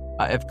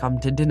 I have come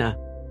to dinner.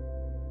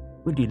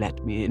 Will you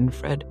let me in,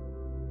 Fred?"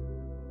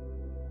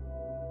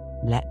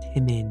 Let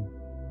him in.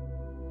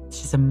 It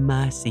is a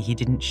mercy he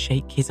didn't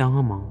shake his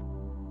arm off.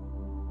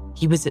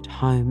 He was at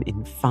home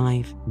in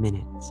 5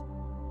 minutes.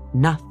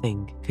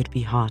 Nothing could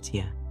be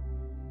heartier.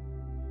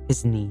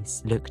 His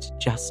niece looked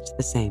just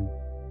the same.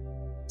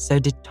 So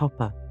did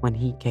Topper when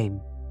he came.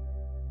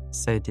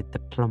 So did the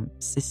plump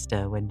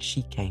sister when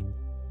she came.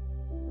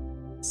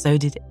 So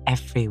did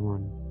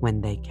everyone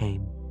when they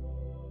came.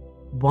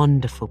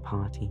 Wonderful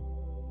party.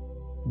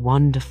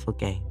 Wonderful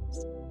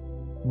games.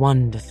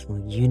 Wonderful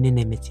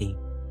unanimity.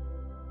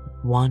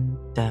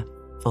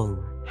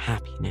 Wonderful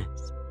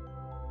happiness.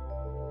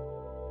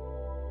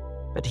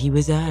 But he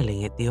was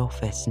early at the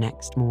office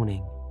next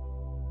morning.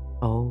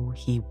 Oh,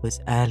 he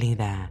was early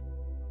there.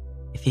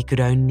 If he could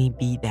only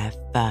be there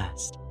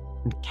first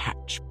and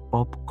catch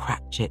Bob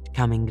Cratchit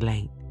coming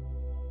late.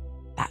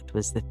 That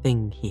was the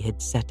thing he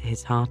had set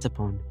his heart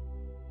upon.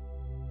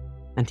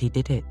 And he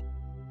did it.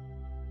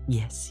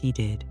 Yes, he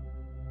did.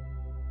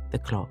 The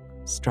clock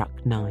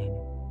struck 9.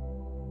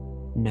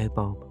 No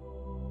Bob.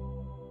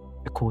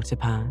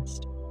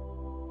 1:15.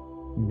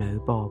 No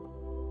Bob.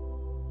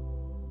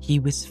 He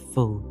was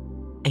full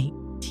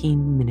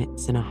 18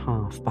 minutes and a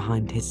half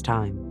behind his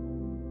time.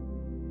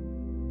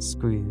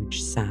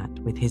 Scrooge sat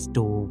with his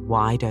door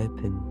wide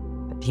open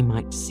that he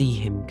might see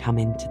him come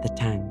into the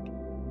tank.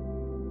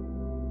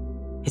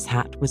 His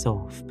hat was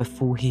off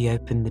before he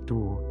opened the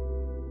door.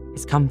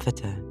 His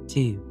comforter,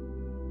 too.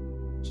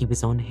 He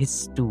was on his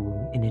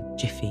stool in a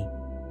jiffy,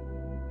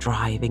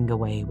 driving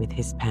away with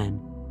his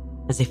pen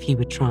as if he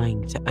were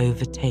trying to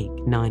overtake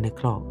 9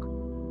 o'clock.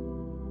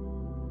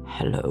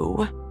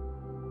 "Hello?"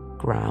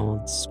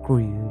 growled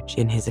Scrooge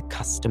in his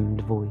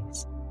accustomed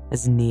voice,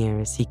 as near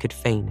as he could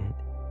feign it.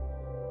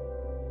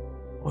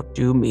 "What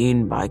do you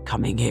mean by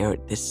coming here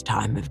at this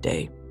time of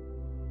day?"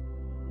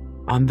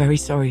 "I'm very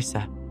sorry,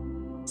 sir,"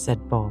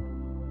 said Bob.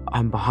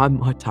 "I'm behind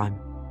my time."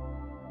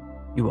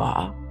 "You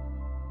are?"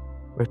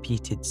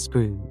 repeated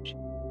Scrooge.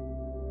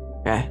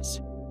 "Yes,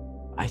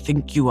 I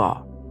think you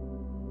are.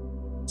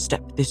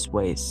 Step this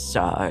way,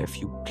 sir, if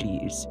you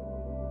please."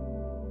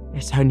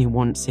 "It's only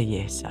once a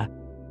year, sir,"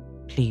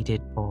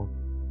 pleaded Bob,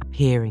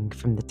 appearing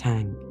from the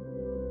tank.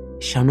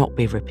 "It shall not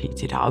be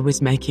repeated. I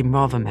was making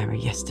rather merry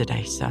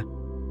yesterday, sir."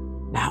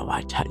 "Now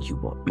I tell you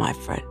what, my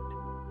friend,"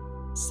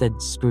 said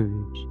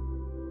Scrooge.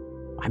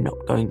 "I'm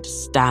not going to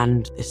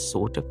stand this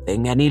sort of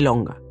thing any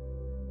longer.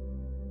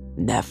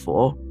 And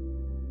therefore,"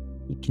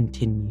 he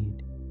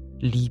continued,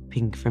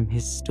 leaping from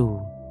his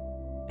stool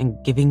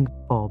and giving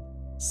Bob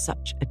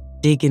such a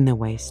dig in the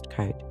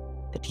waistcoat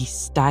that he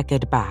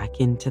staggered back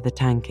into the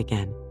tank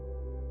again.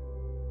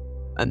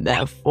 "And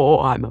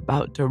therefore I'm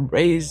about to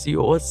raise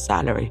your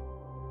salary."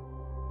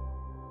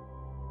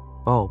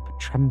 Bob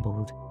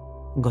trembled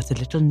and got a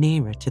little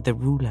nearer to the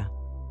ruler.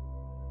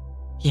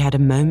 He had a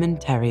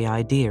momentary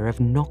idea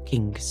of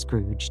knocking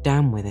Scrooge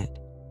down with it,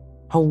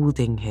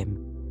 holding him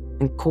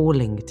and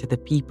calling to the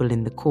people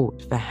in the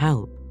court for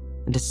help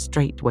and a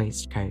straight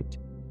waistcoat.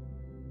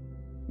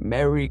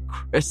 "Merry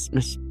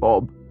Christmas,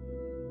 Bob,"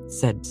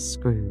 said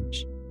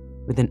Scrooge,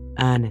 with an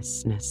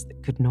earnestness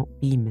that could not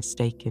be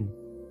mistaken,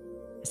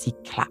 as he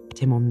clapped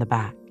him on the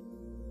back.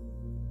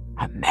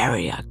 "A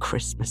merrier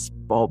Christmas,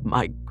 Bob,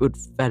 my good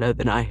fellow,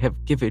 than I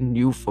have given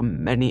you for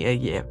many a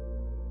year.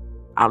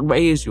 I'll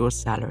raise your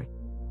salary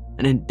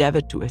and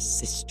endeavour to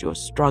assist your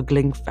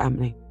struggling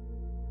family.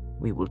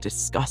 We will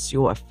discuss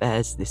your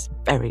affairs this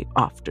very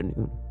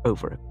afternoon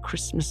over a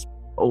Christmas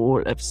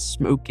bowl of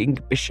smoking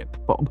bishop,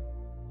 Bob.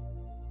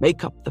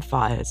 Make up the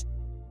fires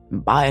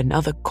and buy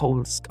another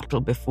coal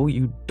scuttle before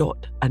you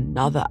dot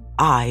another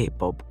I,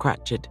 Bob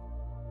Cratchit."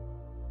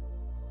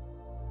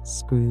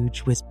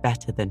 Scrooge was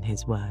better than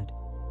his word.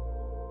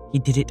 He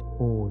did it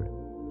all,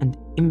 and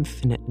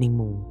infinitely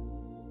more.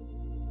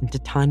 And to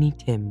Tiny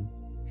Tim,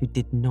 who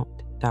did not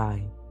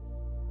die,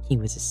 he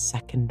was a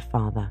second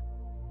father.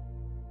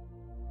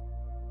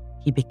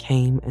 He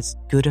became as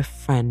good a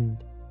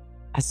friend,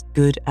 as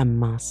good a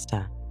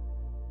master,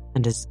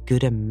 and as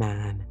good a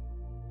man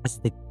as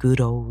the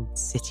good old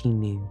city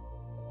knew,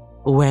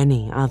 or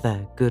any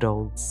other good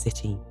old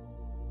city,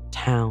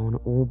 town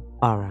or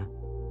borough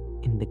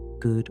in the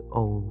good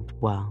old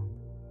world.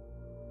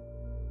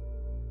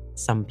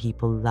 Some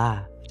people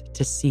laughed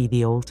to see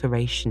the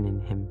alteration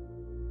in him,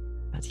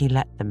 but he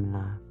let them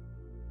laugh,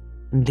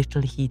 and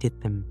little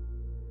heeded them,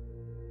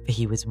 for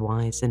he was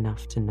wise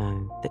enough to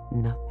know that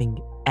nothing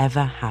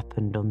ever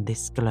happened on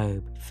this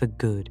globe for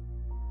good,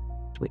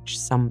 at which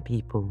some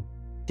people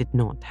did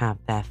not have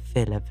their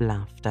fill of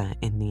laughter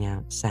in the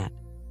outset.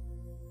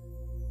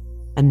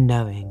 And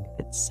knowing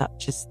that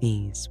such as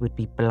these would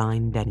be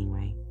blind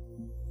anyway,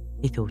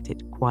 he thought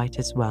it quite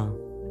as well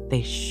that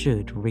they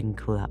should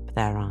wrinkle up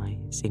their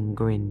eyes in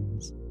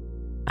grins,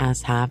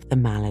 as have the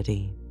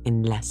malady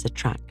in less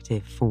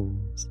attractive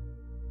forms.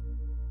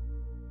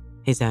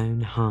 His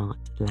own heart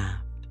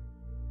laughed,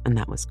 and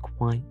that was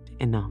quite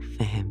enough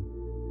for him.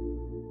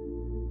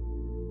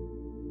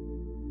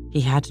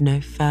 He had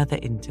no further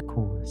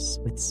intercourse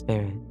with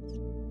spirits,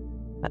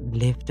 but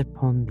lived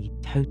upon the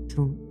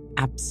total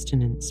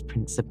abstinence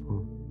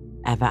principle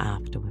ever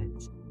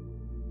afterwards.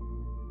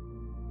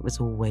 It was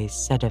always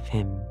said of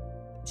him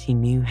that he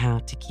knew how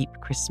to keep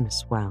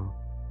Christmas well,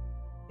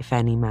 if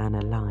any man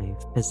alive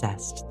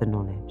possessed the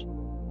knowledge.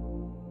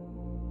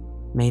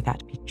 May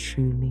that be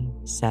truly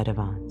said of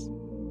us,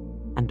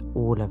 and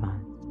all of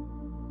us.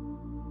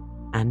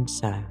 And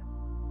so,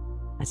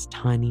 as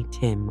Tiny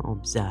Tim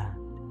observed,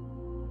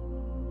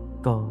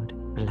 God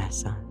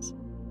bless us,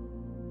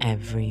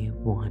 every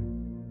one.